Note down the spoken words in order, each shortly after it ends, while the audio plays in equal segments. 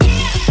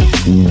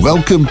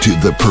Welcome to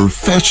the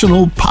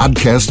Professional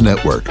Podcast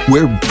Network,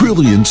 where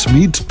brilliance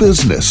meets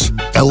business.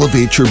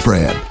 Elevate your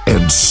brand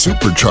and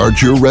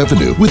supercharge your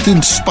revenue with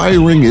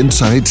inspiring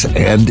insights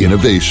and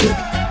innovation.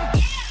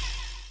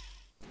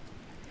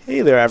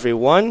 Hey there,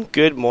 everyone.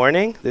 Good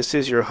morning. This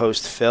is your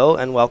host, Phil,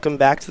 and welcome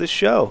back to the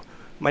show.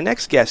 My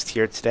next guest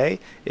here today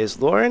is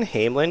Lauren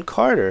Haimelin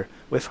Carter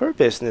with her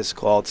business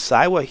called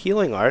Saiwa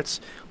Healing Arts,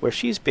 where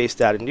she's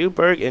based out of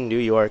Newburgh in New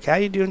York. How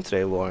are you doing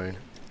today, Lauren?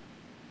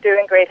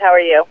 Doing great. How are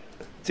you?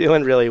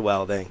 Doing really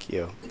well, thank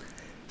you.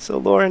 So,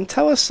 Lauren,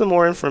 tell us some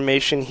more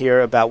information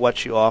here about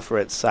what you offer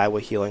at Saiwa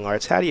Healing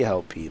Arts. How do you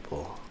help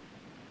people?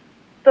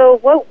 So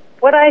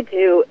what I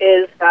do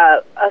is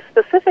a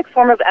specific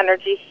form of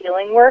energy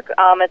healing work.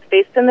 It's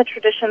based in the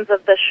traditions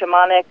of the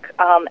shamanic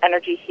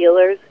energy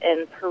healers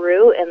in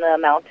Peru in the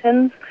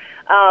mountains.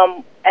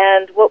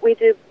 And what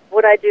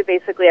I do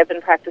basically, I've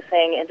been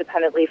practicing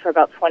independently for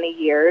about 20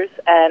 years,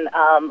 and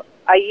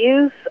I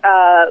use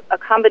a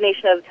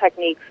combination of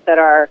techniques that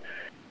are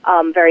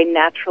very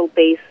natural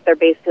based. They're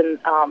based in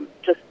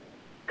just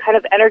kind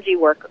of energy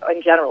work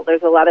in general.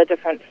 There's a lot of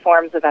different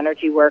forms of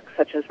energy work,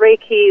 such as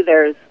Reiki.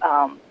 There's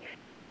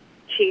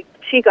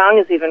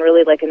Qigong is even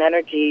really like an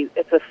energy.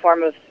 It's a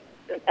form of,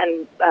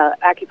 and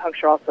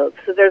acupuncture also.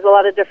 So there's a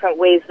lot of different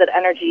ways that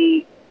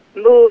energy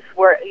moves,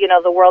 where,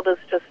 the world is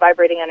just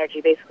vibrating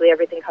energy. Basically,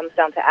 everything comes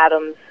down to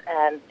atoms,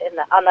 and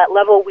on that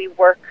level, we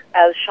work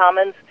as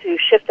shamans to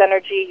shift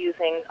energy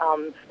using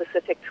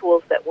specific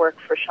tools that work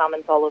for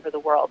shamans all over the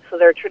world. So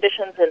there are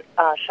traditions in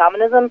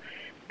shamanism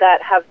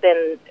that have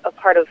been a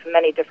part of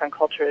many different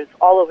cultures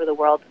all over the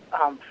world.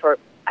 For,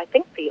 I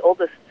think, the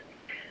oldest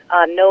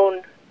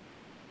known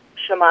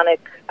shamanic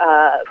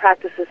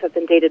practices have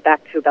been dated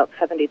back to about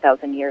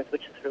 70,000 years,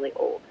 which is really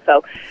old.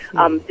 So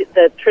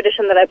the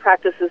tradition that I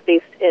practice is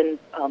based in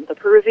the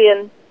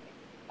Peruvian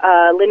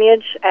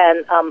lineage,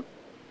 and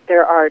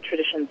there are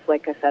traditions,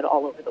 like I said,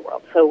 all over the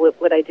world. So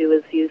what I do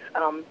is use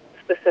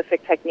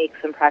specific techniques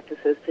and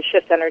practices to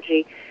shift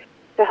energy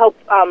to help.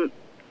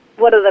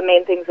 One of the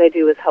main things I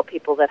do is help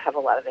people that have a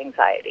lot of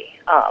anxiety,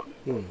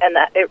 and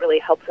that it really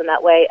helps in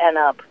that way. And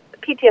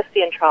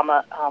PTSD and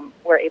trauma,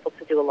 we're able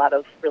to do a lot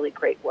of really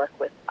great work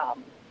with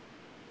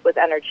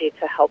energy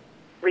to help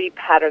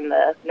repattern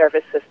the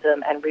nervous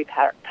system and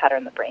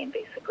repattern the brain,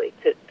 basically,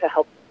 to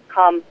help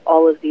calm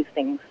all of these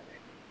things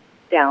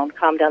down,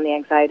 calm down the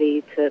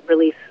anxiety, to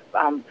release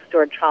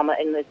stored trauma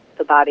in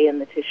the body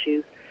and the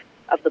tissues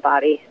of the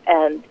body,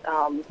 and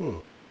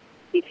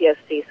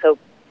PTSD. So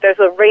there's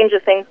a range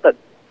of things, but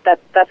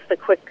that's the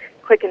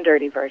quick and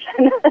dirty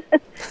version.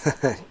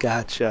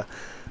 Gotcha.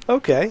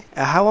 Okay.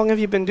 How long have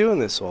you been doing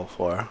this all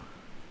for?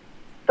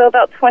 So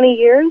about 20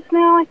 years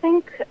now, I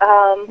think.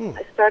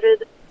 I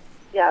started,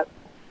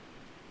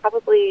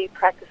 probably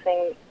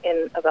practicing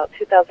in about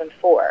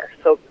 2004.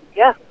 So,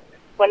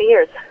 20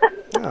 years.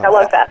 That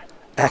went fast.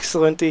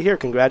 Excellent to hear.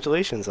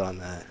 Congratulations on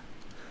that.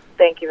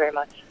 Thank you very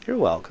much. You're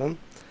welcome.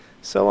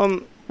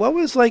 So, what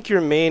was,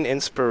 your main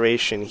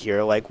inspiration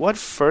here? What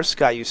first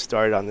got you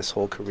started on this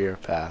whole career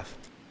path?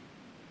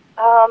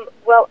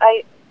 Well,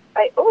 I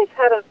always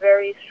had a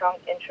very strong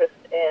interest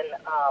in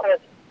kind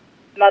of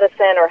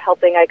medicine or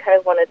helping. I kind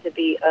of wanted to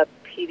be a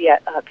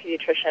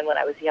pediatrician when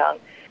I was young.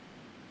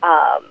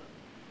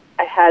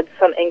 I had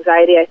some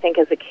anxiety, I think,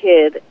 as a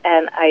kid,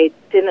 and I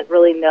didn't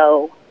really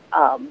know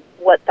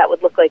what that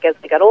would look like as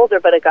I got older,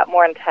 but it got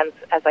more intense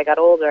as I got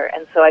older.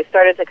 And so I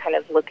started to kind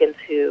of look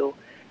into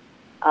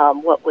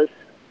what was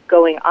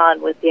going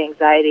on with the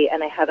anxiety,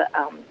 and I had,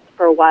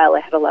 for a while, I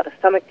had a lot of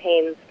stomach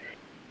pains,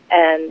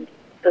 and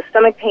the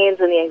stomach pains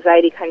and the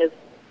anxiety kind of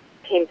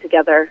came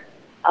together,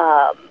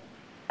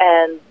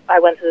 and I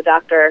went to the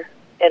doctor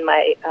in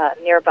my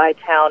nearby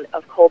town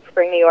of Cold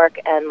Spring, New York,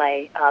 and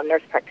my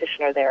nurse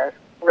practitioner there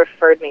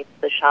referred me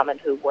to the shaman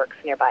who works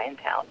nearby in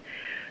town.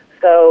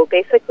 So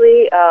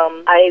basically,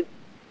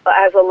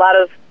 as a lot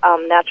of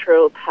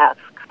naturopaths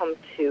come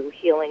to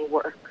healing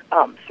work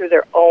through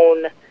their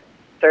own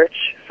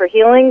search for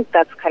healing,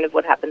 that's kind of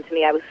what happened to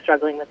me. I was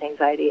struggling with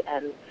anxiety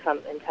and some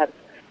intense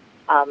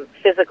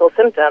physical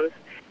symptoms,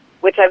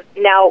 which I've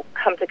now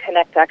come to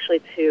connect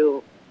actually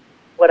to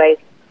what I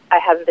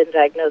haven't been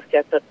diagnosed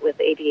yet, but with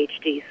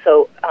ADHD.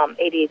 So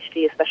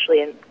ADHD,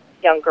 especially in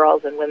young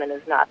girls and women,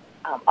 is not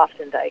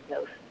often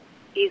diagnosed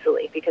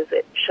easily because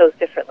it shows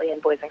differently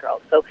in boys and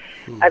girls. So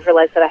I've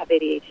realized that I have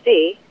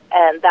ADHD,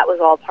 and that was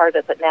all part of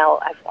it, but now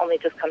I've only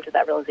just come to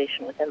that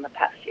realization within the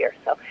past year.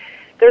 So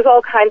there's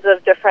all kinds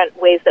of different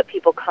ways that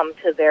people come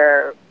to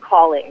their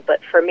calling,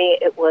 but for me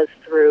it was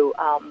through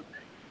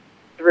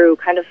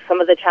kind of some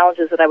of the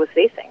challenges that I was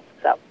facing.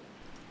 So.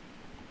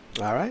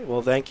 All right.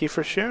 Well, thank you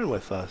for sharing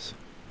with us.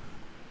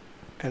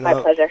 And, my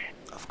pleasure.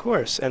 Of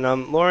course. And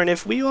Lauren,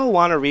 if we all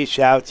want to reach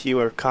out to you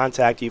or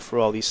contact you for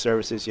all these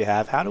services you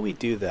have, how do we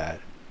do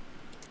that?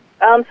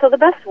 So the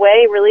best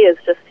way really is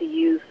just to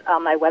use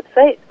my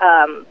website.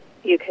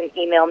 You can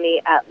email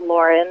me at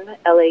Lauren,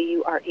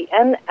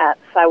 Lauren, at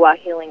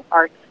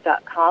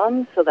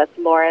saiwahealingarts.com. So that's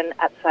Lauren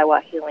at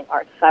Saiwa Healing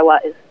Arts. Saiwa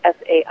is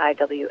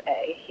Saiwa,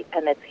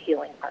 and it's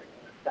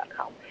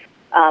healingarts.com.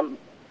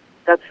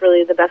 That's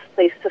really the best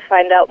place to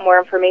find out more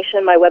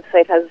information. My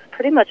website has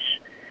pretty much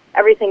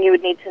everything you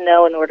would need to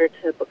know in order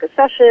to book a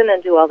session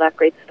and do all that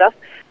great stuff.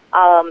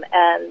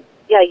 And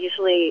yeah,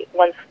 usually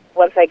once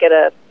I get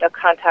a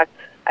contact,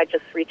 I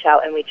just reach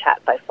out and we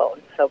chat by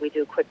phone. So we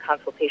do a quick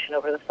consultation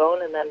over the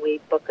phone, and then we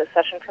book a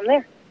session from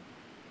there.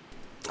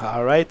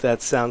 All right,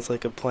 that sounds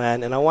like a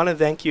plan. And I want to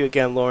thank you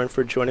again, Lauren,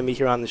 for joining me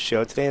here on the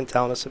show today and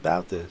telling us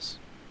about this.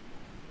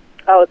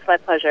 Oh, it's my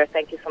pleasure.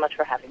 Thank you so much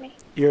for having me.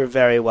 You're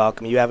very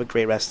welcome. You have a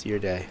great rest of your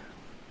day.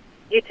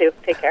 You too.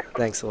 Take care.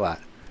 Thanks a lot.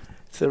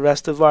 To the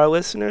rest of our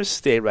listeners,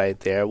 stay right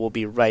there. We'll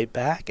be right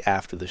back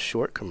after the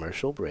short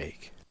commercial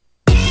break.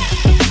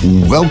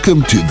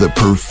 Welcome to the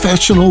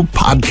Professional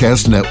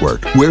Podcast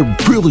Network, where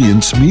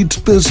brilliance meets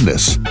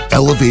business.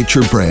 Elevate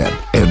your brand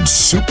and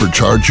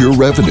supercharge your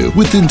revenue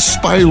with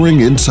inspiring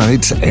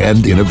insights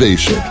and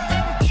innovation.